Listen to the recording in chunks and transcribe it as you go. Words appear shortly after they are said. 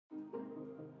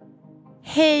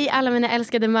Hej alla mina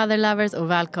älskade mother lovers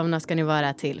och välkomna ska ni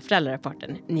vara till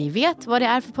Föräldrarapporten. Ni vet vad det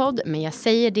är för podd, men jag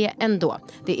säger det ändå.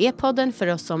 Det är podden för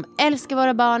oss som älskar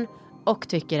våra barn och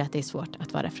tycker att det är svårt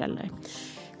att vara förälder.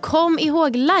 Kom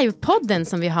ihåg livepodden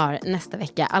som vi har nästa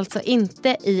vecka. Alltså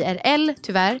inte IRL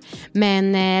tyvärr,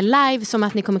 men live som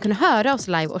att ni kommer kunna höra oss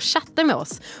live och chatta med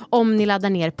oss om ni laddar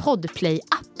ner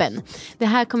Podplay-appen. Det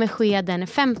här kommer ske den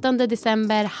 15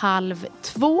 december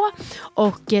 12:30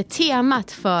 och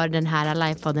temat för den här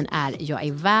livepodden är Jag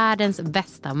är världens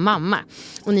bästa mamma.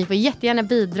 Och ni får jättegärna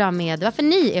bidra med varför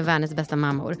ni är världens bästa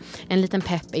mammor. En liten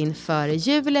pepp inför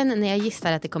julen när jag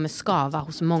gissar att det kommer skava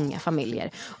hos många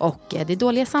familjer. Och det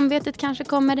dåliga samvetet kanske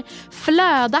kommer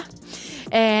flöda.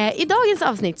 I dagens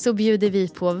avsnitt så bjuder vi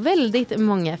på väldigt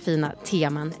många fina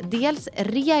teman. Dels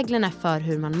reglerna för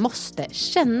hur man måste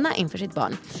känna inför sitt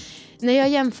barn. När jag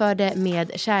jämförde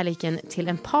med kärleken till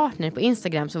en partner på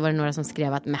Instagram så var det några som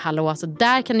skrev att med hallå, så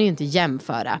där kan du ju inte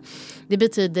jämföra. Det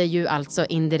betyder ju alltså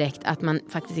indirekt att man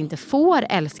faktiskt inte får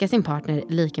älska sin partner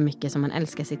lika mycket som man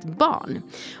älskar sitt barn.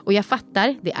 Och jag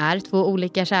fattar, det är två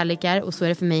olika kärlekar och så är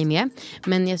det för mig med.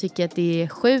 Men jag tycker att det är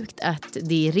sjukt att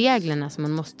det är reglerna som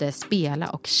man måste spela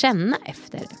och känna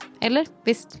efter. Eller?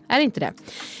 Visst, är det inte det?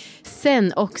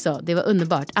 Sen också, det var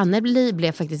underbart. Anneli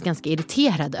blev faktiskt ganska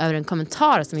irriterad över en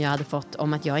kommentar som jag hade fått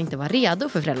om att jag inte var redo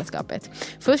för föräldraskapet.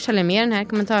 Först höll jag med den här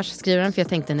kommentarsskrivaren för jag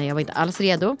tänkte nej, jag var inte alls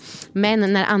redo.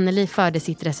 Men när Anneli förde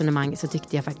sitt resonemang så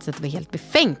tyckte jag faktiskt att det var helt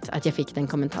befängt att jag fick den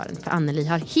kommentaren. För Anneli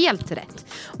har helt rätt.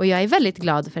 Och jag är väldigt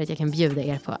glad för att jag kan bjuda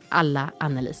er på alla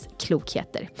Annelis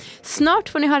klokheter. Snart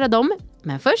får ni höra dem,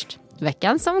 men först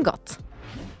veckan som gått.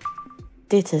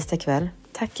 Det är tisdag kväll.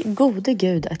 Tack gode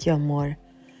gud att jag mår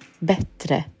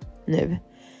bättre nu.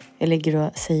 Jag ligger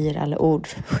och säger alla ord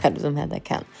själv som Hedda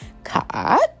kan.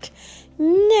 Kack,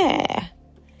 nej,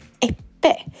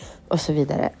 äppe och så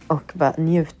vidare. Och bara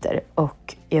njuter.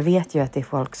 Och jag vet ju att det är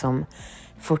folk som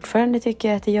fortfarande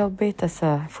tycker att det är jobbigt.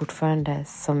 Alltså fortfarande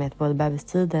som är både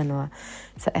bebistiden och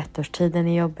så ettårstiden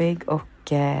är jobbig.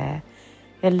 Och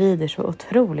jag lider så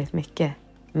otroligt mycket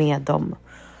med dem.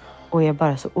 Och jag är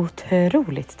bara så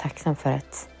otroligt tacksam för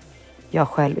att jag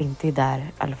själv inte är där,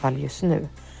 i alla fall just nu.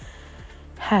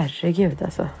 Herregud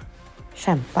alltså.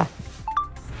 Kämpa.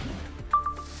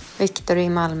 Viktor är i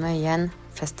Malmö igen.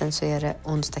 Förresten så är det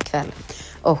onsdag kväll.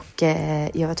 Och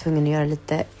jag var tvungen att göra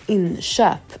lite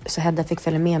inköp. Så Hedda fick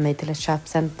följa med mig till ett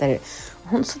köpcenter.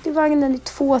 Hon satt i vagnen i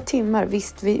 2 timmar.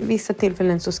 Visst, vid vissa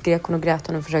tillfällen så skrek hon och grät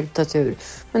och försökte ta sig ur.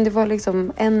 Men det var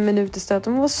liksom 1 minut i stöt.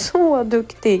 Hon var så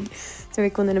duktig. Så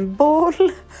fick hon en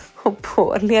boll. Och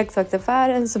på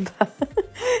leksaksaffären så bara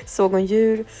såg hon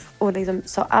djur och liksom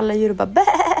sa alla djur och bara bä,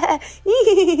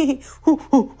 ho,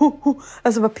 ho, ho, ho.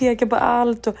 Alltså bara peka på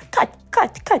allt och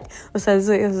katt. Och sen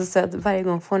så är det så att varje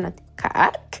gång får hon ett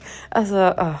kack.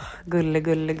 Alltså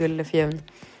gulle fjun.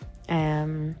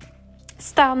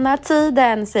 Stanna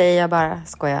tiden säger jag bara.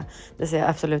 Skoja. Det säger jag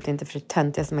absolut inte för det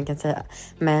töntiga som man kan säga.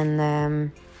 Men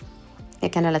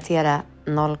jag kan relatera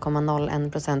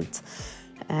 0,01%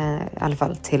 i alla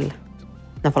fall till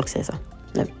när folk säger så.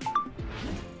 Nu.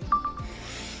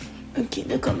 Okej,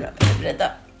 nu kommer jag att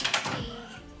beredda.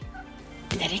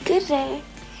 Där är Gurre.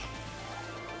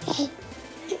 Hej.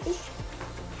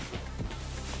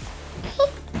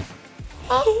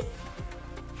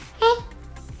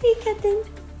 Hej katten.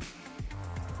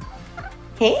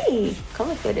 Hej.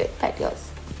 Kom för du här till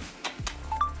oss.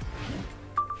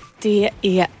 Det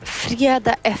är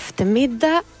fredag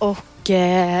eftermiddag och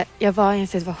jag var i en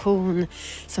situation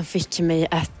som fick mig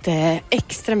att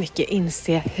extra mycket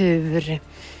inse hur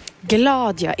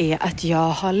glad jag är att jag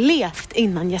har levt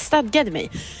innan jag stadgade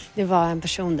mig. Det var en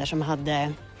person där som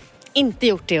hade inte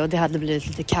gjort det och det hade blivit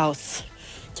lite kaos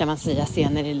kan man säga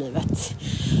senare i livet.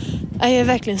 Jag är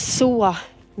verkligen så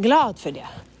glad för det.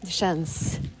 Det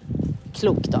känns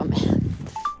klokt av mig.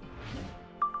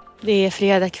 Det är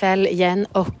fredag kväll igen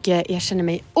och jag känner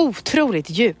mig otroligt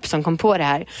djup som kom på det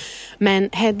här. Men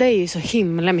Hedda är ju så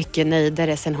himla mycket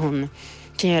nöjdare sen hon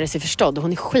kan göra sig förstådd.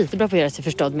 Hon är skitbra på att göra sig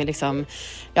förstådd med liksom,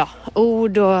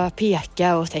 ord och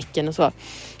peka och tecken och så.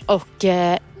 Och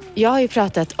jag har ju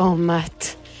pratat om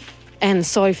att en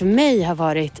sorg för mig har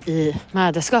varit i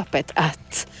mödraskapet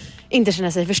att inte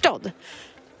känna sig förstådd.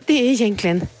 Det är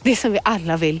egentligen det som vi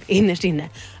alla vill innerst inne.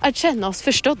 Att känna oss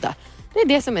förstådda. Det är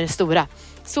det som är det stora.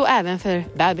 Så även för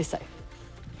bebisar.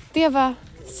 Det var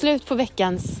slut på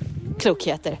veckans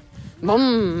klokheter.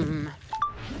 Mami,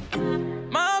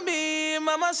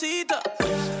 mamacita.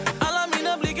 Alla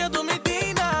mina blickar de är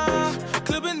dina.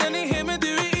 Klubben den är hem men du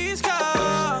är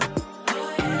iskall.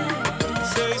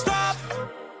 Säg stopp.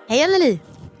 Hej Anneli.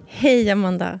 Hej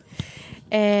Amanda.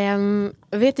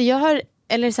 Vet du, jag har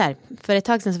eller så här, för ett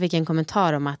tag sedan så fick jag en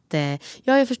kommentar om att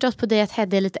jag har ju förstått på dig att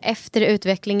Hedda är lite efter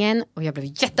utvecklingen, och jag blev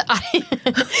jättearg.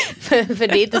 för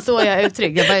det är inte så jag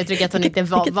uttryckte. Jag bara uttryckte att hon inte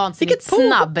var vansinnigt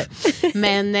snabb.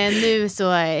 Men nu så,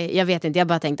 jag vet inte, jag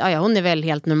bara tänkt, ja hon är väl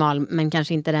helt normal, men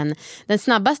kanske inte den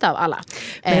snabbaste av alla.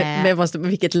 Men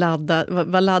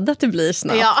vad laddat det blir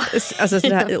snabbt. Ja. Alltså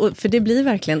sådär, för det blir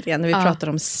verkligen det när vi pratar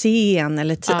om scen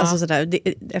eller alltså sådär,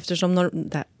 eftersom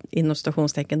där, inom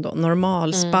stationstecken då,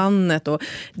 normalspannet och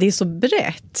det är så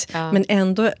brett, men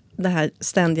ändå det här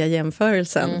ständiga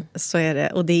jämförelsen, så är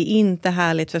det, och det är inte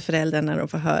härligt för föräldrarna när de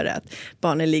får höra att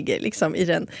barnen ligger liksom i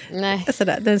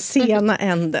den sena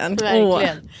änden.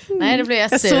 Verkligen. Nej, det blev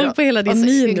jag sur. Jag såg på hela din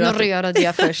min. Ignorerade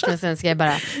jag först, men sen ska jag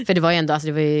bara, för det var ju ändå,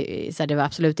 alltså det var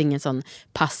absolut ingen sån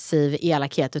passiv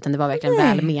elakhet, utan det var verkligen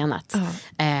väl menat.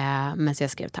 Men så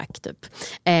jag skrev tack typ.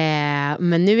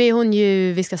 Men nu är hon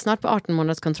ju, vi ska snart på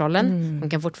 18-månaderskontrollen. Hon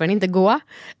kan fortfarande inte gå.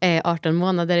 18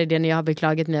 månader är det när jag har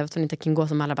beklagat mig att hon inte kan gå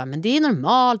som alla bara, men det är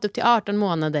normalt upp till 18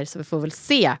 månader, så vi får väl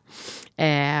se.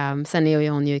 Sen är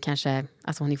hon ju kanske,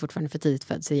 alltså hon är fortfarande för tidigt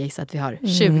född, så jag gissar att vi har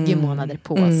 20 månader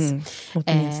på oss.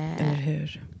 Eller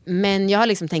hur? Men jag har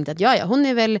liksom tänkt att hon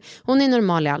är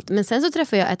normal i allt. Men sen så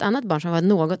träffade jag ett annat barn som var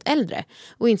något äldre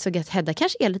och insåg att Hedda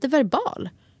kanske är lite verbal.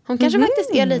 Hon kanske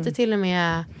faktiskt är lite till och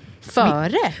med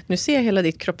före. Nu ser jag hela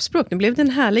ditt kroppsspråk. Nu blev det en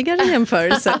härligare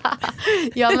jämförelse.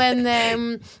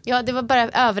 Det var bara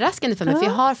överraskande för mig. För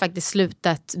jag har faktiskt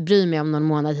slutat bry mig om någon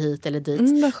månad hit eller dit.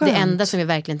 Det enda som jag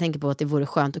verkligen tänker på är att det vore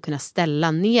skönt att kunna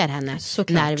ställa ner henne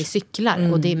när vi cyklar.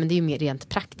 Men det är ju mer rent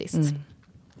praktiskt.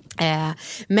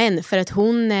 Men för att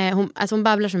hon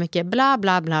babblar så mycket bla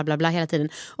bla bla bla bla hela tiden.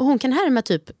 Och hon kan härma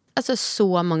typ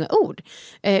så många ord.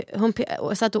 Hon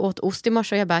satt och åt ost i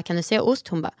morse och jag bara, kan du säga ost?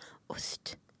 Hon bara,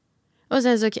 ost. Och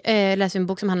sen så läser vi en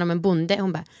bok som handlar om en bonde.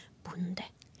 Hon bara, bonde.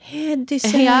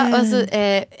 Ja, och så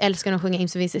älskar hon att sjunga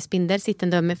Imsvis spindel.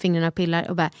 Sitter med fingrarna och pillar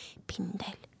och bara,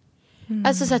 pindel.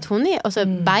 Alltså så att hon är, och så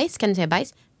bajs, kan du säga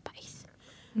bajs?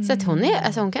 Bajs. Så att hon är,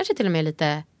 alltså hon kanske till och med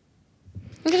lite...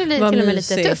 Hon kanske till och med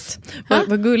lite tuff.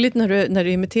 Vad gulligt när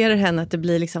du imiterar henne, att det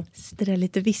blir liksom sådär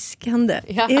lite viskande.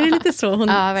 Ja. Är det lite så? Hon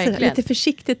lite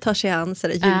försiktigt tar sig an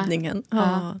ljudningen.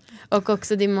 Ja. Och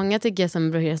också det är många tycker jag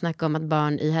som brukar snacka om att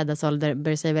barn i Heddas ålder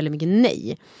börjar säga väldigt mycket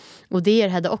nej. Och det är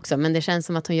Hedda också, men det känns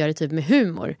som att hon gör det typ med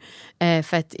humor.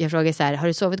 För att jag frågar så här, har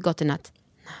du sovit gott i natt?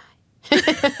 Nej.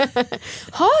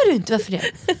 Har du inte? Varför det?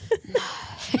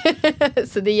 Nej.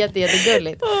 Så det är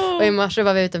jättegulligt. Och i morse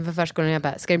var vi utanför förskolan och jag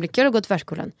bara, ska det bli kul att gå till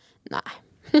förskolan? Nej.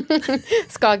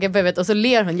 Skagar på huvudet och så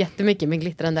ler hon jättemycket med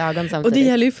glittrande ögon samtidigt. Och det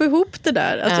gäller ju att få ihop det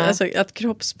där. Alltså att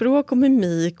kroppsspråk och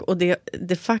mimik och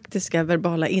det faktiska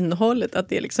verbala innehållet, att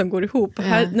det liksom går ihop.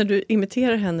 Här, när du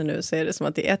imiterar henne nu, så är det som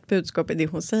att det är ett budskap i det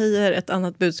hon säger, ett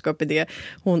annat budskap i det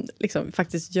hon liksom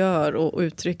faktiskt gör och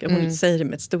uttrycker. Hon säger det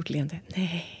med ett stort leende.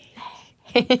 Nej.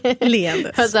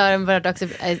 Och så har de börjat också,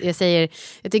 jag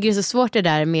tycker det är så svårt det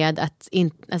där med att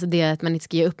att man inte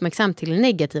ska ge uppmärksam till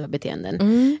negativa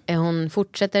beteenden. Hon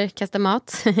fortsätter kasta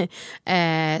mat.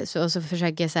 Så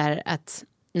försöker jag så här att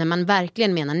när man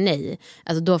verkligen menar nej,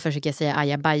 alltså då försöker jag säga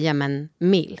ajabaja, men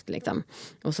milt liksom.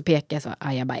 Och så pekar jag så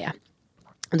ajabaja.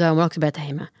 Och då har hon också börjat ta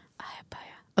hemma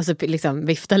ajabaja. Och så liksom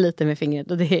vifta lite med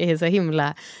fingret. Och det är så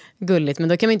himla gulligt. Men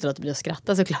då kan man inte låta bli att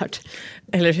skratta såklart.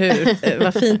 Eller hur?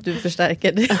 Vad fint du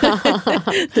förstärker det.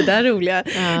 Det där roliga.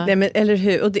 Ja. Nej, men, eller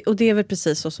hur? Och det är väl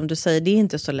precis så som du säger. Det är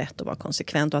inte så lätt att vara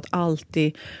konsekvent. Och att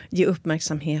alltid ge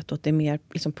uppmärksamhet åt det mer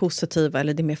liksom, positiva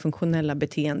eller det mer funktionella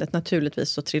beteendet. Naturligtvis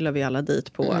så trillar vi alla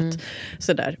dit på att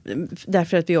sådär.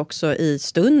 Därför att vi också i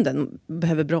stunden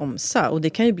behöver bromsa. Och det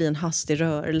kan ju bli en hastig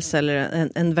rörelse eller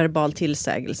en verbal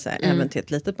tillsägelse även till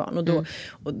ett litet barn.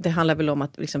 Och det handlar väl om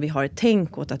att liksom, vi har ett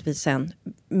tänk åt att vi sen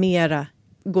mera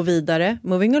går vidare,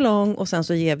 moving along, och sen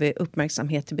så ger vi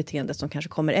uppmärksamhet till beteendet som kanske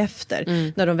kommer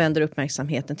efter. När de vänder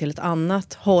uppmärksamheten till ett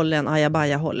annat håll än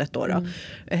ajabaja-hållet då.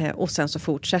 Och sen så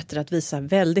fortsätter att visa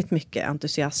väldigt mycket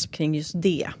entusiasm kring just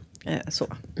det.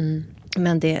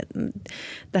 Men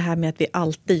det här med att vi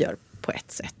alltid gör på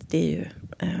ett sätt, det är ju...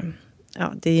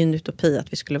 det är ju en utopi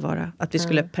att vi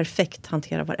skulle perfekt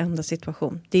hantera varenda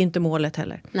situation. Det är inte målet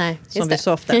heller. Nej, som vi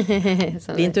så ofta. Vi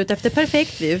är inte ute efter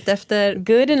perfekt, vi är ute efter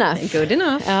good enough. Good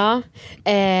enough. Ja.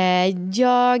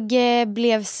 Jag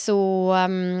blev så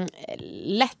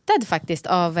lättad faktiskt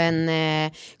av en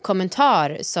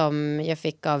kommentar som jag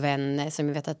fick av en som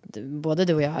jag vet att både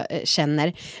du och jag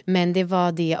känner. Men det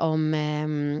var det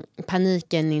om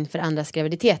paniken inför andras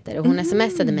graviditeter. Och hon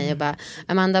smsade mig och bara,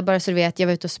 Amanda, bara så du vet, jag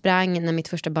var ute och sprang gång när mitt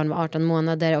första barn var 18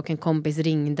 månader och en kompis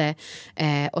ringde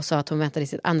och sa att hon väntade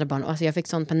sitt andra barn. Och alltså jag fick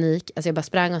sån panik. Alltså jag bara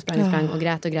sprang och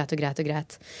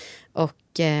grät. Och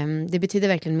det betyder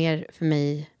verkligen mer för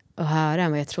mig att höra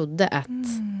än vad jag trodde, att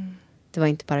det var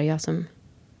inte bara jag som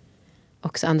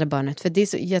också andra barnet. För det är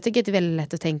så, jag tycker att det är väldigt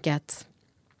lätt att tänka att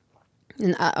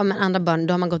om andra barn,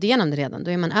 då har man gått igenom det redan,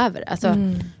 då är man över. Alltså,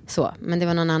 så. Men det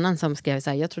var någon annan som skrev så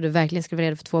här: jag trodde verkligen jag skulle vara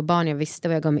redo för 2 barn, jag visste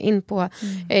vad jag gav mig in på.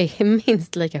 Jag är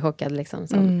minst lika chockad liksom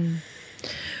som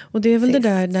och det är väl det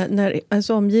där när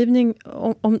alltså omgivning,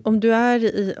 om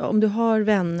du har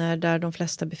vänner där de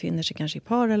flesta befinner sig kanske i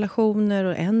parrelationer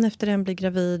och en efter en blir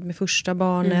gravid med första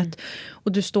barnet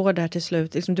och du står där till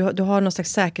slut liksom, du har någon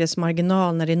slags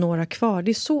säkerhetsmarginal när det är några kvar.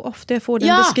 Det är så ofta jag får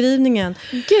den beskrivningen.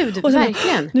 Gud, och så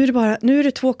verkligen. Nu är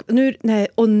det 2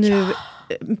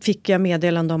 fick jag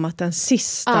meddelande om att den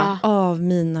sista av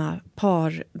mina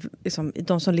par, liksom,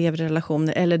 de som lever i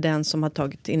relationer eller den som har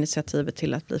tagit initiativet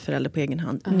till att bli förälder på egen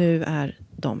hand, nu är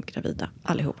de gravida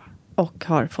allihopa och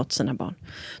har fått sina barn.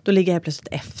 Då ligger jag plötsligt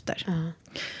efter.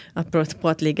 På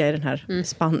att ligga i den här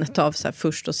spannet av så här,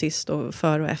 först och sist och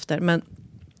före och efter.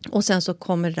 Och sen så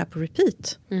kommer det där på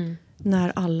repeat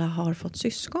när alla har fått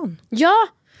syskon. Ja,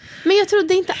 men jag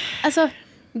trodde inte, alltså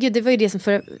gud, det var ju det som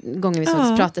förra gången vi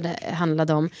pratade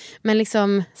handlade om. Men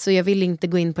liksom, så jag vill inte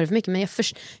gå in på det för mycket. Men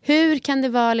hur kan det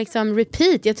vara liksom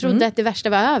repeat? Jag trodde att det värsta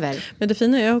var över. Men det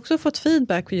fina, jag har också fått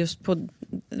feedback just på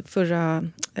förra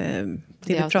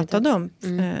det vi pratade om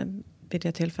vid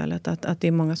det tillfället. Att det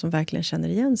är många som verkligen känner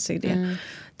igen sig i det.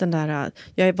 Den där,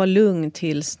 jag var lugn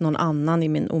tills någon annan i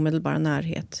min omedelbara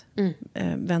närhet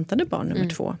väntade barn nummer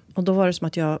 2. Och då var det som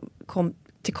att jag kom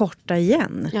till korta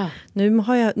igen. Ja. Nu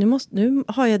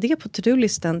har jag det på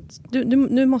to-do-listan.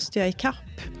 Nu måste jag i kapp.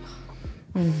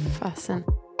 Fasen.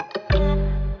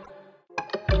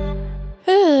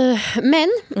 Men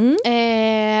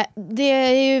det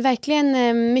är ju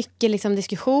verkligen mycket liksom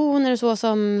diskussioner och så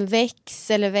som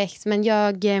väcks. Men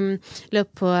jag la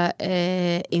upp på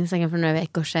Instagram för några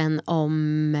veckor sedan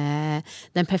om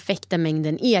den perfekta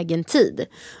mängden egen tid.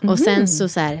 Och sen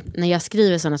så här, när jag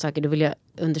skriver sådana saker, då vill jag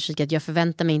undersöka att jag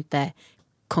förväntar mig inte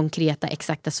konkreta,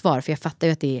 exakta svar. För jag fattar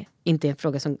ju att det inte är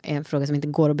en fråga som inte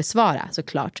går att besvara,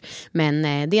 såklart. Men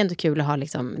det är ändå kul att ha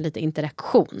liksom lite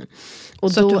interaktion.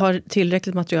 Och så då, att du har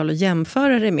tillräckligt material att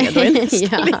jämföra det med. Då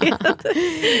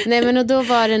Nej, men och då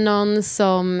var det någon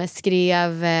som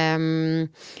skrev...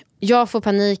 jag får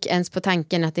panik ens på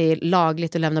tanken att det är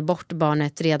lagligt att lämna bort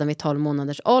barnet redan vid 12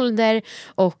 månaders ålder.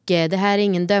 Och det här är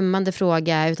ingen dömande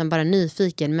fråga utan bara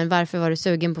nyfiken. Men varför var du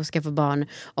sugen på att skaffa barn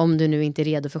om du nu inte är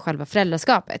redo för själva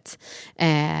föräldraskapet?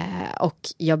 Och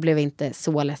jag blev inte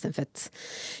så ledsen för att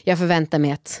jag förväntar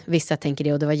mig att vissa tänker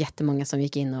det. Och det var jättemånga som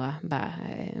gick in och bara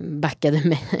backade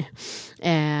mig.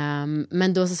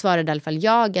 Men då så svarade i alla fall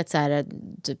jag att så här,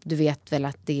 typ, du vet väl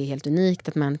att det är helt unikt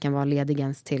att man kan vara ledig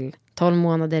ens till 12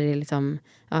 månader är liksom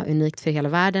unikt för hela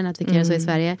världen att vi kan göra så i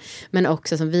Sverige. Men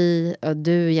också som vi och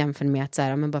du jämför med att så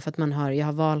här, men bara för att jag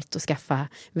har valt att skaffa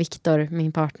Viktor,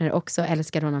 min partner, också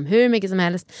älskar honom hur mycket som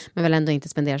helst men väl ändå inte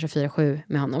spendera 24/7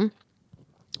 med honom.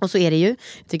 Och så är det ju.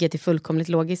 Jag tycker att det är fullkomligt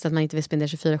logiskt att man inte vill spendera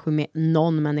 24/7 med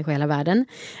någon människa i hela världen.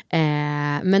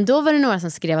 Men då var det några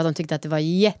som skrev att de tyckte att det var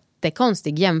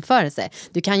jättekonstig jämförelse.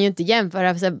 Du kan ju inte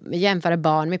jämföra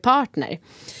barn med partner.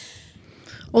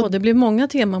 Och det blir många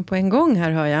teman på en gång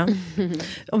här, hör jag.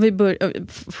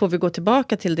 Får vi gå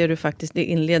tillbaka till det du faktiskt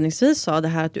inledningsvis sa, det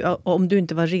här att om du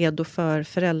inte var redo för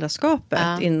föräldraskapet,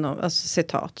 alltså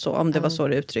citat, så, om det var så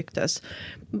det uttrycktes.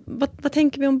 Vad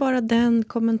tänker vi om bara den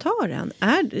kommentaren?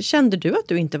 Kände du att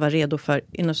du inte var redo för,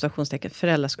 inom situationstecken,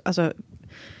 föräldraskap? Alltså,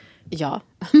 ja,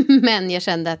 men jag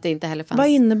kände att det inte heller fanns... Vad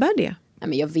innebär det? Nej,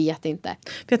 men jag vet inte.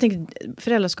 För jag tänker,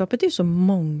 föräldraskapet är ju så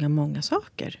många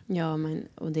saker. Ja, men...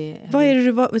 Och det... Vad är det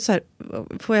du var... Så här,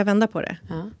 får jag vända på det?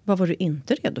 Ja. Vad var du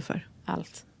inte redo för?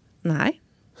 Allt. Nej.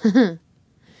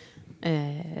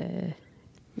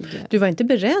 Du var inte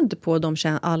beredd på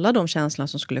alla de känslor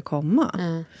som skulle komma.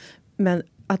 Men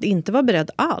att inte vara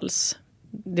beredd alls...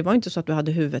 Det var inte så att du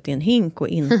hade huvudet i en hink och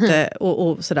inte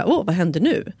och sådär, vad händer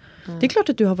nu? Det är klart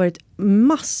att du har varit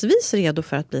massvis redo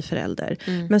för att bli förälder.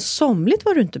 Men somligt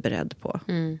var du inte beredd på.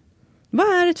 Vad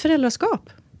är ett föräldraskap?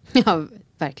 Ja,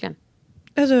 verkligen.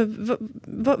 Alltså,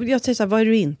 jag säger så här, vad är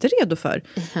du inte redo för?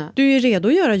 Du är ju redo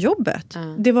att göra jobbet.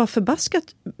 Det var förbaskat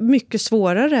mycket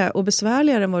svårare och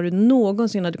besvärligare än vad du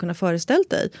någonsin hade kunnat föreställa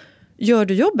dig. Gör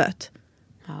du jobbet?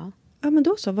 Ja. Ja, men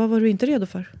då så. Vad var du inte redo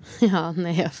för? Ja,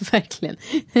 nej, verkligen.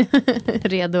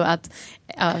 Redo att...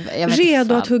 Ja,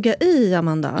 redo att hugga i,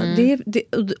 Amanda.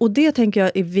 Och det tänker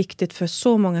jag är viktigt för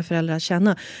så många föräldrar att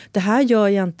känna. Det här gör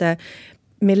jag inte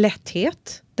med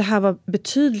lätthet. Det här var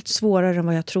betydligt svårare än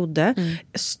vad jag trodde.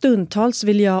 Stundtals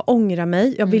vill jag ångra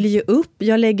mig. Jag vill ge upp.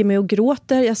 Jag lägger mig och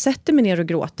gråter. Jag sätter mig ner och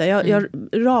gråter. Jag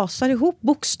rasar ihop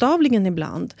bokstavligen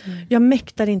ibland. Jag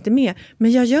mäktar inte med.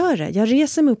 Men jag gör det. Jag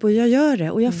reser mig upp och jag gör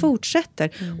det. Och jag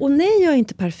fortsätter. Och nej, jag är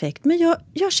inte perfekt. Men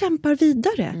jag kämpar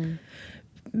vidare.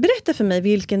 Berätta för mig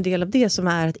vilken del av det som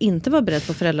är att inte vara beredd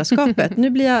på föräldraskapet. Nu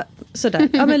blir jag sådär.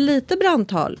 Ja, men lite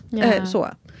brandtal. Så.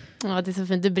 Ja, det är så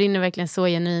fint. Du brinner verkligen så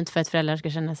genuint för att föräldrar ska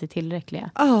känna sig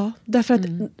tillräckliga. Ja, därför att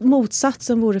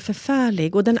motsatsen vore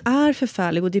förfärlig. Och den är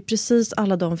förfärlig. Och det är precis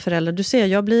alla de föräldrar. Du ser,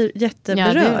 jag blir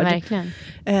jätteberörd. Ja, det är verkligen.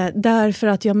 Därför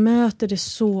att jag möter det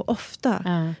så ofta.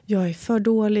 Jag är för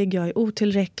dålig, jag är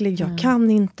otillräcklig, jag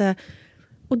kan inte.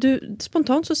 Och du,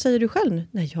 spontant så säger du själv nu,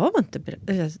 nej jag var inte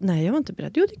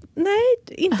beredd. Jo,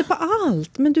 nej, inte på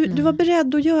allt. Men du var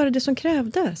beredd att göra det som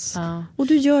krävdes. Ja. Och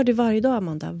du gör det varje dag,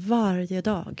 Amanda. Varje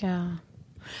dag. Ja.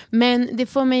 Men det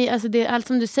får mig, alltså allt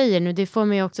som du säger nu, det får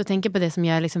mig också tänka på det som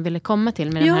jag liksom ville komma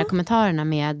till med de här kommentarerna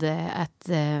med att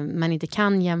man inte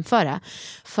kan jämföra.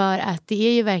 För att det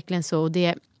är ju verkligen så, och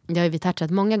det har vi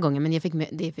touchat många gånger, men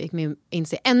det fick mig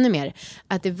inse ännu mer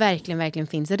att det verkligen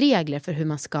finns regler för hur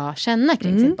man ska känna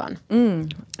kring sitt barn.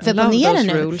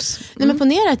 För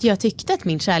ponera att jag tyckte att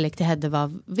min kärlek till Hedde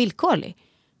var villkorlig.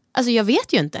 Alltså jag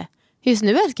vet ju inte. Just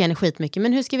nu älskar jag henne skitmycket,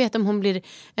 men hur ska jag veta om hon blir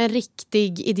en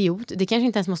riktig idiot? Det kanske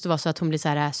inte ens måste vara så att hon blir så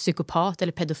här psykopat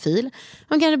eller pedofil.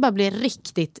 Hon kanske bara blir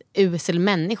riktigt usel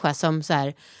människa som så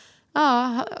här,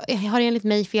 ja, har enligt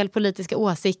mig fel politiska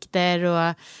åsikter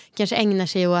och kanske ägnar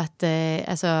sig åt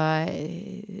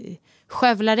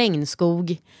skövla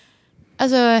regnskog.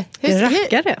 Alltså,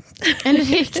 rackare. En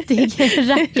riktig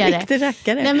rackare. Riktig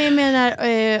rackare. Nej, men jag menar,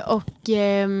 ja,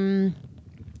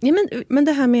 men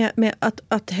det här med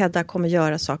att Hedda kommer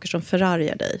göra saker som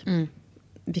förargar dig.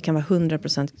 Vi kan vara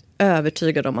 100%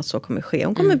 övertygade om att så kommer ske.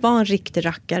 Hon kommer vara en riktig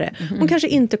rackare. Hon kanske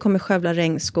inte kommer skövla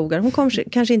regnskogar. Hon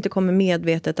kanske inte kommer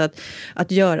medvetet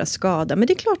att göra skada. Men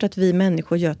det är klart att vi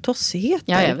människor gör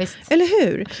tossigheter. Ja, visst. Eller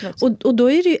hur? Och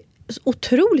då är det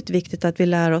otroligt viktigt att vi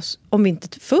lär oss, om vi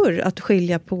inte förr, att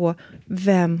skilja på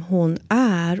vem hon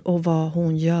är och vad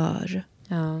hon gör.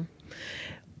 Ja.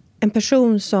 En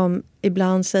person som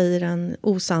ibland säger en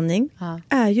osanning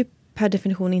är ju per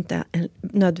definition inte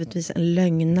nödvändigtvis en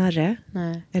lögnare.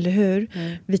 Nej. Eller hur?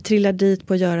 Nej. Vi trillar dit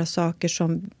på att göra saker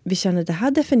som vi känner, det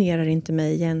här definierar inte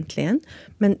mig egentligen.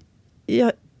 Men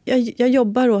jag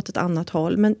jobbar åt ett annat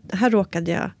håll. Men här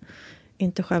råkade jag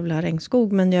inte skövla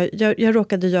regnskog, men jag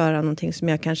råkade göra någonting som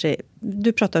jag kanske...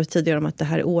 Du pratade tidigare om att det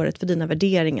här är året för dina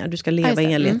värderingar. Du ska leva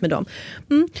i enlighet med dem.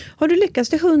 Har du lyckats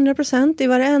till 100% i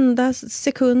varenda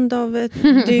sekund av ett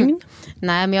dygn?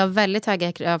 Nej, men jag har väldigt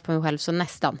höga krav på mig själv, så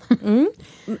nästan.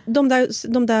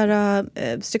 De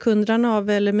där sekunderna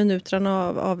eller minuterna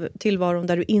av tillvaron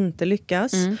där du inte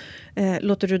lyckas,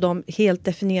 låter du dem helt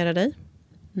definiera dig?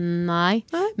 Nej,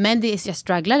 men jag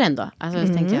strugglar ändå.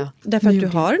 Alltså, tänker jag. Därför att du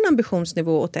har en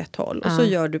ambitionsnivå åt ett håll och så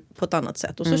gör du på ett annat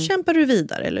sätt. Och så kämpar du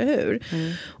vidare, eller hur?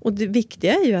 Och det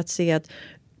viktiga är ju att se att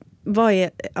vad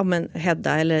är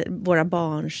Hedda eller våra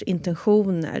barns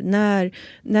intentioner?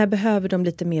 När behöver de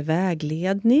lite mer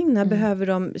vägledning? När behöver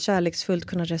de kärleksfullt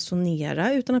kunna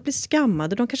resonera utan att bli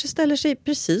skammade? De kanske ställer sig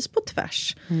precis på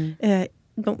tvärs.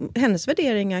 Hennes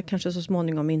värderingar kanske så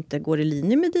småningom inte går i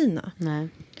linje med dina. Nej.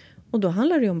 Och då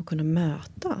handlar det om att kunna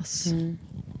mötas.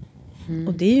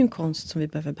 Och det är ju en konst som vi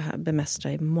behöver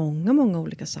bemästra i många, många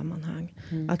olika sammanhang.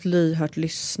 Att lyhört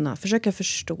lyssna, försöka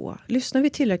förstå. Lyssnar vi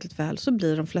tillräckligt väl så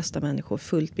blir de flesta människor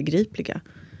fullt begripliga.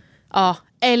 Ja,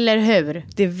 eller hur?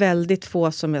 Det är väldigt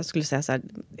få som jag skulle säga så här,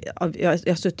 jag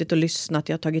har suttit och lyssnat,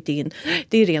 jag har tagit in,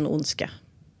 det är ren ondska.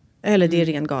 Eller det är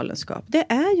ren galenskap. Det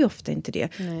är ju ofta inte det.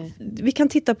 Nej. Vi kan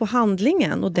titta på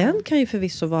handlingen och den kan ju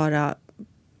förvisso vara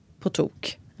på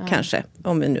tok. Kanske,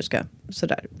 om vi nu ska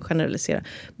sådär generalisera.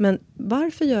 Men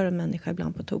varför gör en människa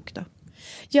ibland på tok då?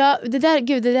 Ja, det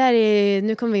där är...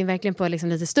 Nu kommer vi in verkligen på liksom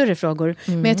lite större frågor.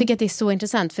 Men jag tycker att det är så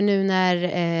intressant. För nu när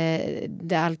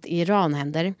det allt i Iran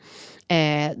händer...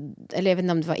 eller jag vet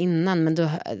inte om det var innan, men då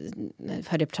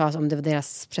hörde jag prata om det var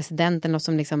deras president eller något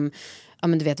som liksom... Ja,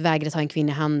 men du vet, vägrade ta en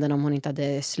kvinna i handen om hon inte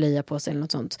hade slöja på sig eller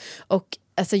något sånt. Och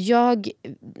alltså jag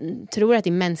tror att det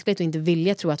är mänskligt och inte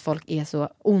vilja tro att folk är så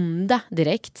onda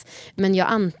direkt. Men jag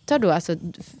antar då, alltså,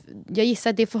 jag gissar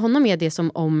att det för honom är det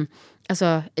som om, alltså,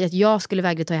 att jag skulle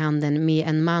vägra ta i handen med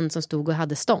en man som stod och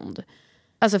hade stånd.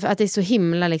 Alltså för att det är så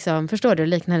himla liksom, förstår du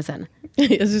liknelsen? Jag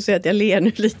skulle säga att jag ler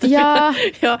nu lite. Ja,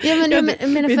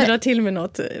 vi drar till med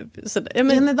något.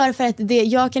 Men bara för att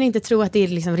jag kan inte tro att det är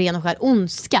liksom ren och skär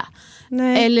ondska.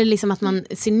 Nej. Eller liksom att man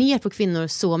ser ner på kvinnor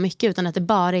så mycket, utan att det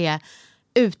bara är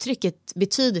uttrycket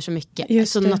betyder så mycket.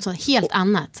 Alltså något så helt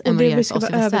annat än vad det gör vi för oss i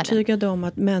ska vara västvärlden. övertygade om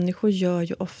att människor gör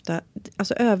ju ofta,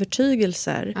 alltså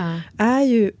övertygelser är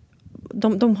ju,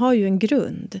 de har ju en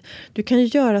grund. Du kan ju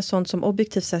göra sånt som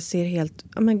objektivt så här ser helt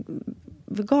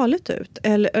galet ut.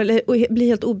 Eller blir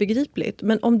helt obegripligt.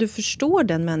 Men om du förstår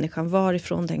den människan,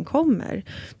 varifrån den kommer.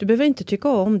 Du behöver inte tycka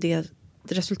om det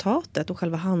resultatet och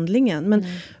själva handlingen. Men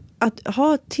att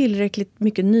ha tillräckligt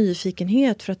mycket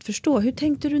nyfikenhet för att förstå, hur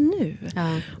tänkte du nu?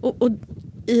 Ja. Och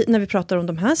när vi pratar om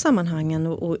de här sammanhangen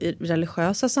och i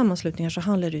religiösa sammanslutningar så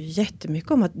handlar det ju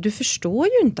jättemycket om att du förstår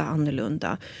ju inte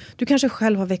annorlunda. Du kanske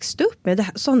själv har växt upp med det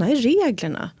här, sådana är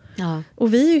reglerna. Ja.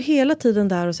 Och vi är ju hela tiden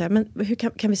där och säger, men hur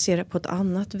kan vi se det på ett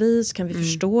annat vis? Kan vi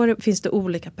förstå det? Finns det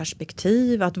olika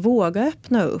perspektiv? Att våga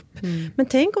öppna upp. Men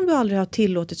tänk om du aldrig har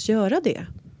tillåtits göra det.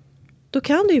 Då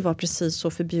kan det ju vara precis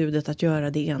så förbjudet att göra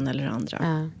det ena eller andra.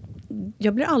 Ja.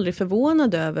 Jag blir aldrig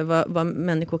förvånad över vad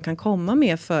människor kan komma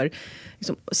med för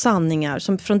liksom, sanningar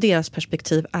som från deras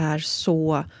perspektiv är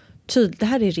så tydligt. Det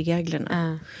här är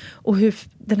reglerna. Och hur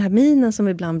den här minen som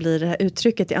ibland blir, det här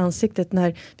uttrycket i ansiktet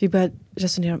när vi börjar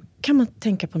resonera om, kan man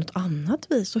tänka på något annat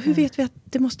vis? Och hur vet vi att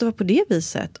det måste vara på det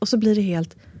viset? Och så blir det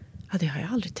helt, det har jag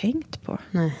aldrig tänkt på.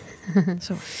 Nej.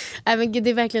 Så. Men det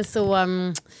är verkligen så.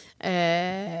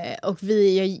 Och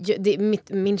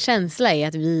min känsla är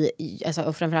att vi, alltså,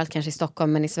 och framförallt kanske i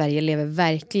Stockholm men i Sverige lever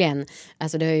verkligen,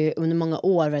 alltså det har ju under många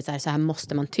år varit så här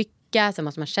måste man tycka, så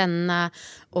måste man känna,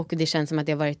 och det känns som att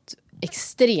det har varit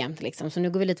extremt liksom. Så nu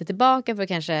går vi lite tillbaka för att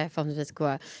kanske förhoppningsvis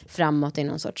gå framåt i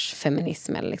någon sorts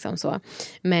feminism eller liksom så.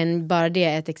 Men bara det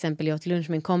är ett exempel. Jag åt lunch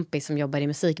med en kompis som jobbar i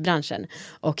musikbranschen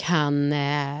och han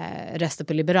röstar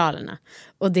på Liberalerna.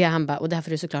 Och det han bara, och det här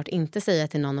får du såklart inte säga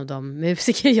till någon av de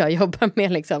musiker jag jobbar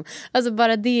med liksom. Alltså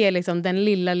bara det är liksom den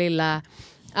lilla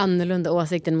annorlunda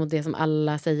åsikten mot det som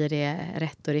alla säger är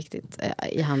rätt och riktigt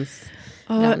i hans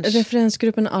bransch.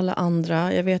 Referensgruppen alla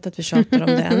andra, jag vet att vi tjatar om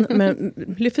den, men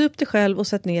lyft upp dig själv och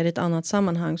sätt ner i ett annat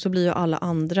sammanhang så blir ju alla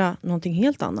andra någonting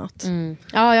helt annat.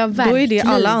 Ja, verkligen. Då är det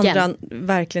alla andra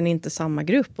verkligen inte samma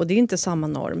grupp och det är inte samma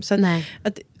norm. Så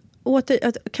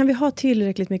kan vi ha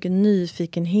tillräckligt mycket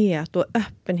nyfikenhet och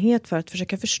öppenhet för att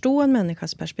försöka förstå en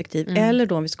människas perspektiv, eller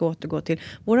då om vi ska återgå till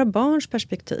våra barns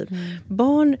perspektiv.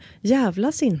 Barn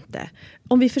jävlas inte.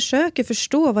 Om vi försöker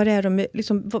förstå vad det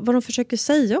är vad de försöker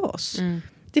säga oss.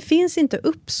 Det finns inte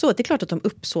uppsåt. Det är klart att de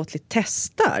uppsåtligt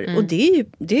testar. Och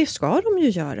det ska de ju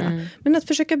göra. Men att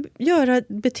försöka göra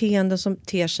beteenden som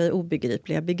ter sig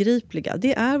begripliga.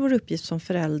 Det är vår uppgift som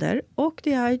förälder. Och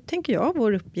det är, tänker jag,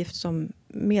 vår uppgift som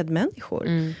medmänniskor.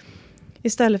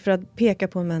 Istället för att peka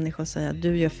på en människa och säga att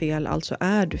du gör fel, alltså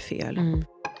är du fel.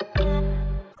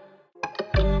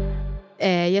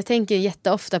 Jag tänker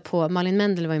jätteofta på, Malin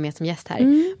Mendel var ju med som gäst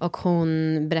här. Och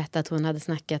hon berättade att hon hade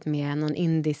snackat med någon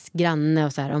indisk granne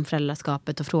och så här, om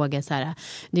föräldraskapet och frågade så här: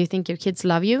 do you think your kids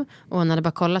love you? Och hon hade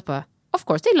bara kollat på, of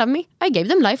course they love me, I gave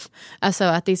them life. Alltså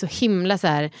att det är så himla så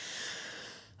här.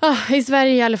 I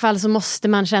Sverige i alla fall så måste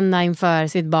man känna inför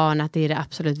sitt barn att det är det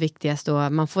absolut viktigaste.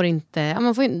 Och man får inte,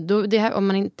 om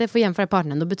man inte får jämföra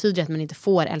partnern, då betyder det att man inte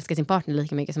får älska sin partner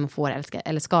lika mycket som man får älska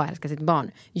eller ska älska sitt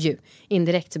barn.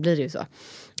 Indirekt så blir det ju så.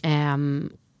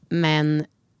 Men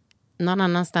någon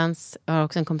annanstans har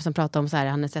också en kompis som pratar om så här,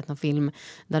 han har sett någon film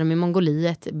där de i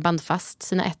Mongoliet band fast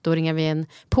sina 1-åringar vid en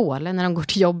påle när de går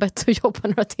till jobbet och jobbar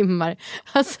några timmar.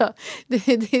 Alltså det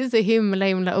är så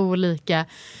himla olika.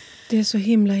 Det är så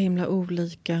himla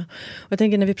olika. Och jag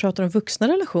tänker när vi pratar om vuxna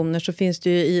relationer så finns det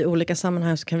ju i olika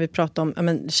sammanhang så kan vi prata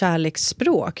om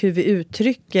kärleksspråk. Hur vi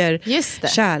uttrycker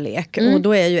kärlek. Och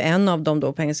då är ju en av dem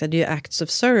då på engelska, det är ju acts of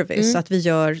service. Att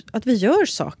vi gör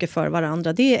saker för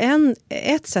varandra. Det är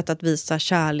ett sätt att visa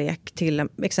kärlek till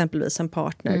exempelvis en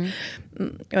partner.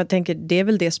 Jag tänker det är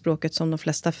väl det språket som de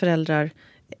flesta föräldrar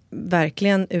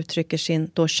verkligen uttrycker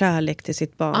sin då kärlek till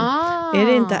sitt barn. Är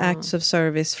det inte acts of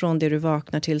service från det du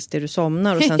vaknar tills det du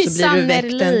somnar och sen så blir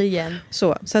du väckt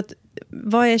så att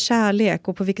vad är kärlek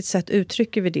och på vilket sätt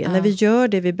uttrycker vi det? När vi gör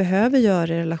det vi behöver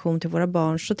göra i relation till våra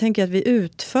barn så tänker jag att vi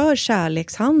utför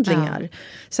kärlekshandlingar.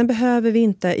 Sen behöver vi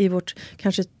inte i vårt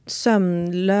kanske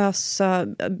sömnlösa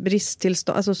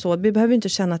bristtillstånd, alltså så, vi behöver inte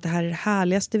känna att det här är det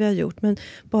härligaste vi har gjort, men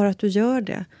bara att du gör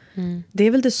det. Det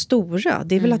är väl det stora.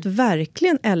 Det är väl att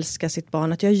verkligen älska sitt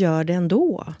barn, att jag gör det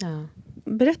ändå.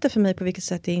 Berätta för mig på vilket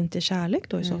sätt det inte är kärlek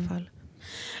då i så fall.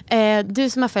 Du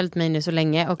som har följt mig nu så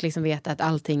länge och liksom vet att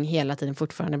allting hela tiden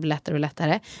fortfarande blir lättare och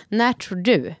lättare. När tror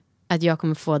du att jag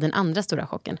kommer få den andra stora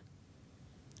chocken?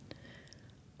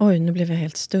 Oj, nu blev jag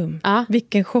helt stum. Ja.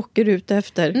 Vilken chock är du ute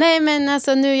efter? Nej, men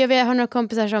alltså nu, jag har några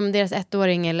kompisar som deras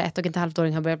 1-åring eller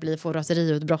 1,5-åring har börjat få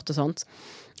raseriutbrott och sånt.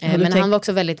 Men han var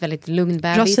också väldigt, väldigt lugn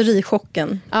bebis.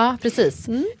 Raserichocken. Ja, precis.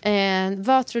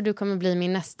 Vad tror du kommer bli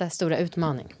min nästa stora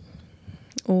utmaning?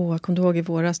 Jag kommer ihåg i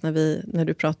våras när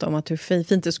du pratade om att hur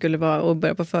fint det skulle vara att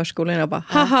börja på förskolan. Jag bara,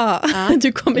 haha,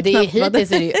 du kommer knappt vara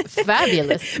hittills är det ju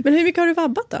fabulous. Men hur mycket har du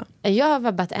vabbat då? Jag har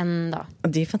vabbat en dag.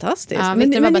 Det är fantastiskt. Ja, men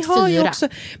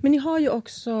ni har ju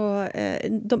också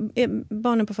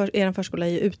barnen på er förskola är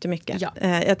ju ute mycket. Ja.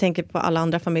 Jag tänker på alla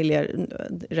andra familjer,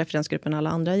 referensgruppen alla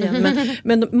andra igen.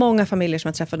 Men många familjer som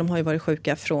jag träffar, de har ju varit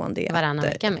sjuka från det. Varannan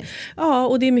vecka minst. Ja,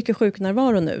 och det är mycket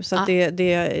sjuknärvaro nu. Så att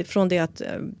det från det att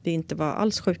vi inte var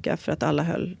alls sjuka för att alla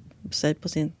höll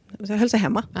sig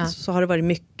hemma. Så har det varit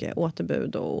mycket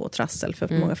återbud och trassel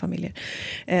för många familjer.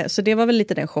 Så det var väl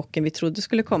lite den chocken vi trodde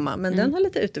skulle komma. Men den har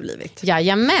lite uteblivit.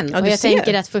 Jajamän. Och jag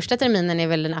tänker att första terminen är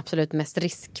väl den absolut mest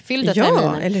riskfyllda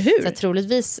terminen. Eller hur? Så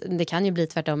troligtvis, det kan ju bli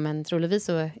tvärtom. Men troligtvis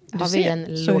så har vi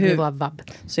en låg nivå av vabb.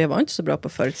 Så jag var inte så bra på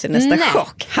att förutse nästa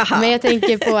chock. Men jag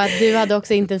tänker på att du hade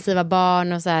också intensiva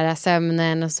barn och så här,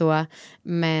 sömnen och så.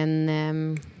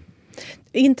 Men...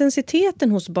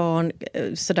 Intensiteten hos barn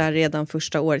sådär redan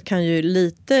första året kan ju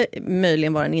lite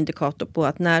möjligen vara en indikator på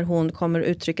att när hon kommer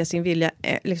uttrycka sin vilja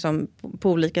liksom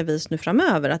på olika vis nu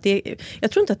framöver. Att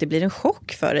jag tror inte att det blir en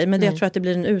chock för dig, men jag tror att det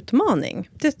blir en utmaning.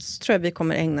 Det tror jag vi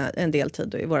kommer ägna en del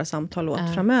tid i våra samtal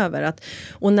åt framöver.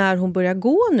 Och när hon börjar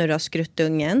gå nu då,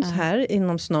 skruttungen här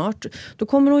inom snart, då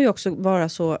kommer hon ju också vara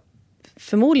så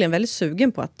förmodligen väldigt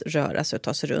sugen på att röra sig och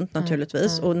ta sig runt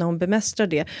naturligtvis. Och när hon bemästrar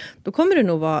det, då kommer det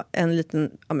nog vara en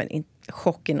liten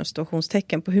chock inom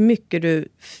situationstecken på hur mycket du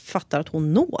fattar att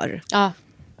hon når. Ja.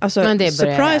 Alltså,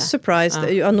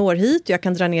 surprise, jag når hit, jag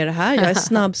kan dra ner det här, jag är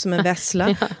snabb som en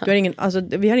vässla.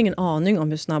 Vi har ingen aning om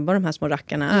hur snabba de här små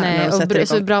rackarna är. Nej, och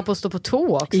så bra på att stå på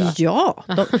tå också. Ja,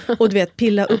 och du vet,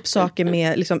 pilla upp saker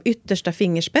med liksom yttersta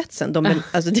fingerspetsen.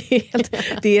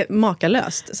 Det är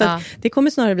makalöst. Så det kommer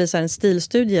snarare bli så här en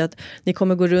stilstudie att ni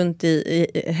kommer gå runt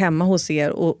hemma hos er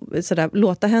och så där,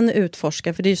 låta henne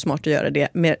utforska, för det är ju smart att göra det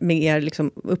med er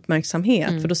liksom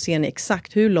uppmärksamhet. För då ser ni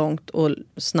exakt hur långt och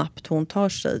snabbt hon tar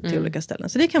sig till olika ställen.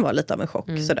 Så det kan vara lite av en chock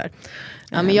sådär.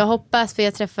 Ja, men jag hoppas, för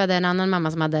jag träffade en annan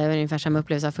mamma som hade ungefär samma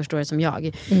upplevelse av första året som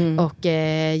jag. Och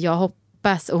jag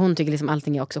hoppas, och hon tycker liksom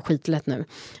allting är också skitlätt nu.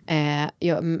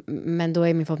 Men då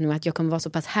är min förhoppning att jag kommer vara så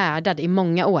pass härdad i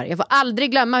många år. Jag får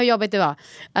aldrig glömma hur jobbigt det var.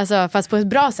 Alltså, fast på ett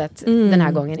bra sätt den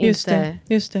här gången.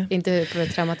 Just det. Inte på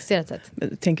ett traumatiserat sätt.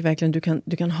 Jag tänker verkligen,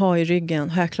 du kan ha i ryggen,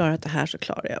 har jag klarat det här så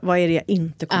klarar jag. Vad är det jag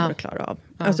inte kommer att klara av?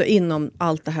 Alltså inom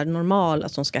allt det här normala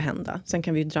som ska hända. Sen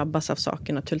kan vi ju drabbas av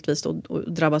saker naturligtvis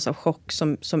och drabbas av chock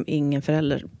som ingen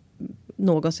förälder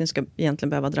någonsin ska egentligen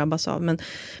behöva drabbas av.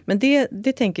 Men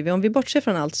det tänker vi, om vi bortser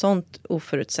från allt sånt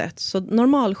oförutsett. Så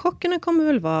normalchockerna kommer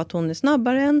väl vara att hon är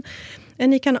snabbare än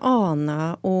ni kan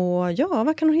ana. Och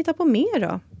vad kan hon hitta på mer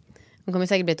då? Hon kommer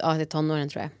säkert bli ett A till tonåren,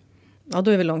 tror jag. Ja,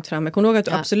 då är vi långt fram. Jag kommer ihåg att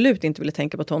du absolut inte ville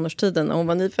tänka på tonårstiden när hon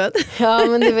var nyfödd. Ja,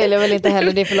 men det vill jag väl inte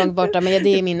heller. Det är för långt borta. Men det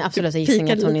är min absoluta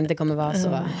gissning att hon inte kommer vara så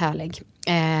härlig.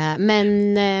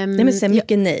 Men sen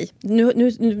mycket nej.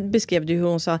 Nu beskrev du hur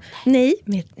hon sa nej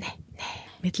med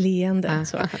ett leende.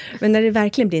 Så. Men när det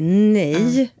verkligen blir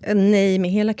nej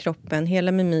med hela kroppen,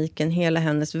 hela mimiken, hela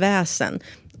hennes väsen.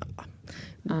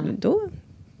 Då...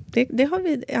 Det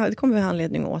kommer vi ha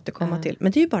anledning att återkomma till.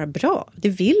 Men det är ju bara bra. Det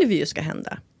vill vi ju ska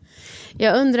hända.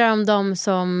 Jag undrar om de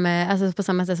som, alltså på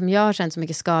samma sätt som jag har känt så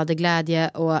mycket skadeglädje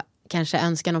och kanske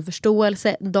önskan om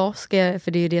förståelse,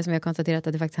 för det är ju det som jag har konstaterat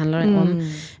att det faktiskt handlar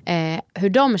om. Hur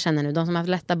de känner nu, de som har haft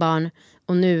lätta barn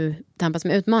och nu tampas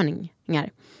med utmaningar.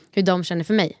 Hur de känner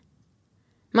för mig.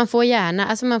 Man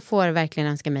får verkligen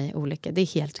önska mig olika. Det är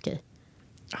helt okej.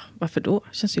 Ja, varför då?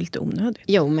 Känns ju lite onödigt.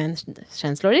 Jo, men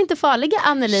känslor är inte farliga,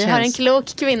 Anneli. Har en klok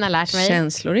kvinna lärt mig.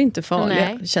 Känslor är inte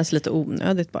farliga. Det känns lite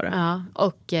onödigt bara. Ja,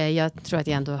 och jag tror att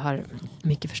jag ändå har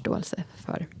mycket förståelse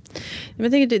för.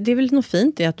 Jag tänker, det är väl något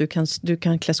fint i att du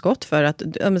kan klä skott för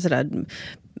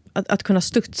att kunna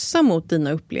studsa mot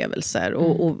dina upplevelser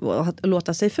och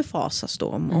låta sig förfasas då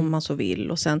om man så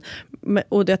vill.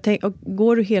 Och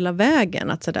går du hela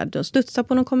vägen att du studsar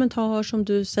på någon kommentar som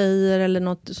du säger eller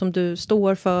något som du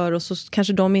står för och så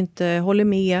kanske de inte håller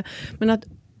med. Men att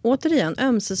återigen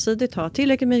ömsesidigt ha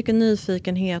tillräckligt mycket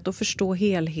nyfikenhet och förstå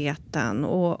helheten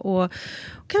och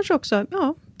kanske också,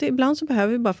 ibland så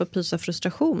behöver vi bara få pysa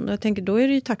frustration. Och jag tänker, då är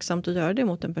det ju tacksamt att göra det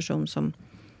mot en person som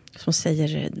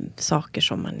säger saker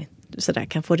som man sådär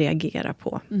kan få reagera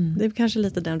på. Det är kanske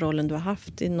lite den rollen du har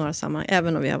haft i några sammanhang,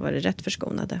 även om vi har varit rätt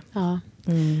förskonade. Ja,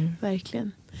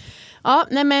 verkligen. Ja,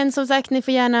 nej men som sagt, ni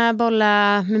får gärna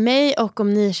bolla med mig. Och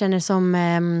om ni känner som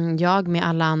jag med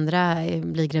alla andra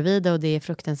blir gravida och det är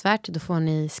fruktansvärt, då får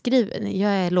ni skriva.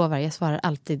 Jag lovar, jag svarar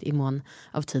alltid i mån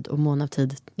av tid. Och mån av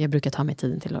tid, jag brukar ta mig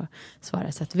tiden till att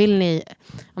svara. Så att vill ni,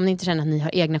 om ni inte känner att ni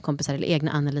har egna kompisar eller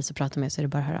egna analyser att prata med, så är det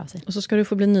bara att höra av sig. Och så ska du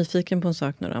få bli nyfiken på en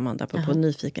sak nu, Amanda, på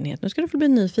nyfikenhet. Nu ska du få bli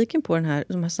nyfiken på de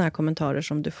här såna här kommentarer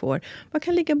som du får. Vad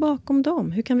kan ligga bakom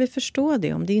dem? Hur kan vi förstå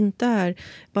det om det inte är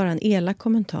bara en elak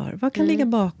kommentar? Vad kan ligga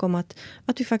bakom att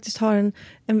vi faktiskt har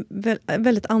en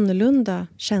väldigt annorlunda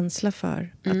känsla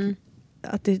för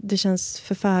att det känns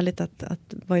förfärligt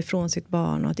att vara ifrån sitt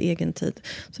barn och att egen tid.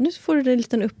 Så nu får du en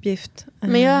liten uppgift.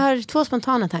 Men jag har 2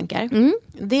 spontana tankar.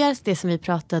 Dels det som vi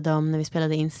pratade om när vi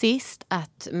spelade in sist,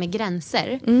 att med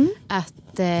gränser, att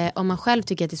om man själv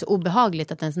tycker att det är så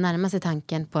obehagligt att ens närma sig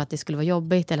tanken på att det skulle vara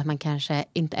jobbigt eller att man kanske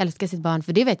inte älskar sitt barn,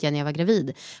 för det vet jag när jag var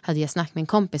gravid, hade jag snackat med en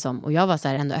kompis om, och jag var så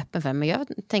här ändå öppen för, men jag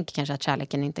tänker kanske att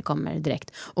kärleken inte kommer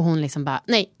direkt, och hon liksom bara,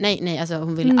 nej, alltså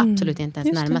hon ville absolut inte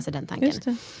ens närma sig den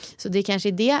tanken. Så det är kanske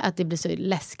är det, att det blir så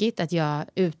läskigt att jag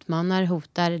utmanar,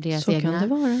 hotar deras så egna. Kan det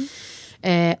vara.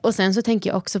 Och sen så tänker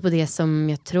jag också på det som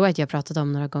jag tror att jag pratat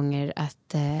om några gånger,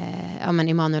 att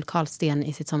Emanuel Karlsten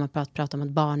i sitt sommarprat pratar om att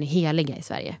barn är heliga i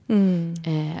Sverige.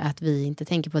 Att vi inte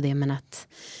tänker på det, men att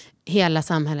hela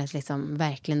samhället liksom,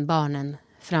 verkligen barnen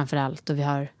framförallt, och vi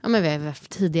har haft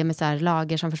tidigare med så här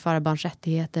lagar som försvarar barns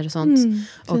rättigheter och sånt,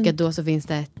 och att då så finns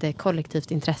det ett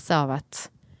kollektivt intresse av att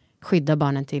skydda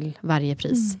barnen till varje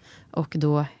pris, och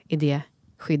då i det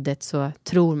skyddet så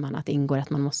tror man att det ingår att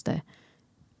man måste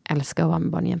älska och vara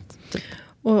med barn jämt. Typ.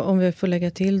 Och om vi får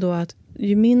lägga till då att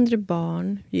ju mindre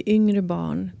barn, ju yngre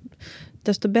barn,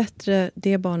 desto bättre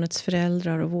det barnets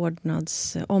föräldrar och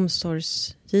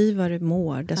omsorgsgivare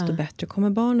mår, desto bättre kommer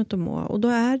barnet att må. Och då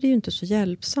är det ju inte så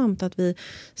hjälpsamt att vi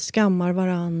skammar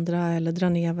varandra eller drar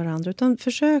ner varandra, utan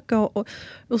försöka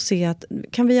och se att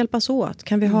kan vi hjälpas åt?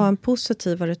 Kan vi ha en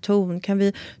positivare ton? Kan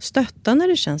vi stötta när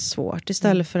det känns svårt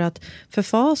istället för att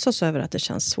förfasa oss över att det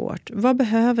känns svårt? Vad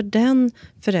behöver den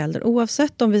föräldern,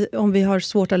 oavsett om vi har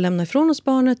svårt att lämna ifrån oss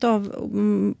barnet av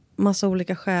massa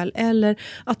olika skäl, eller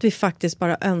att vi faktiskt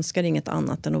bara önskar inget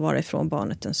annat än att vara ifrån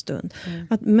barnet en stund.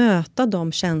 Att möta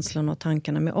de känslorna och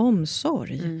tankarna med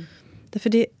omsorg.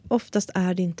 Därför oftast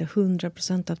är det inte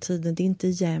 100% av tiden, det är inte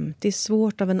jämnt. Det är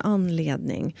svårt av en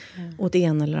anledning åt det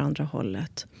ena eller andra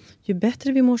hållet. Ju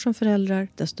bättre vi mår som föräldrar,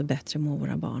 desto bättre mår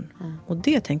våra barn. Och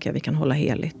det tänker jag vi kan hålla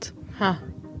heligt.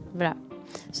 Bra.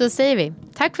 Så säger vi,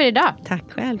 tack för idag.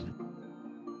 Tack själv.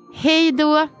 Hej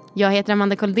då! Jag heter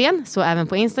Amanda Koldén, så även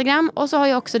på Instagram. Och så har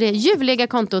jag också det ljuvliga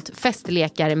kontot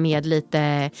Festlekar med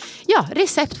lite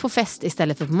recept på fest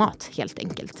istället för på mat, helt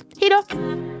enkelt. Hej då!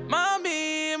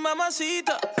 Mami,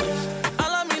 mamacita,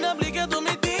 alla mina blickar de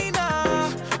är dina.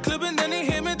 Klubben den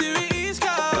är hem men du är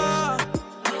iskall.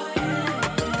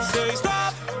 Säg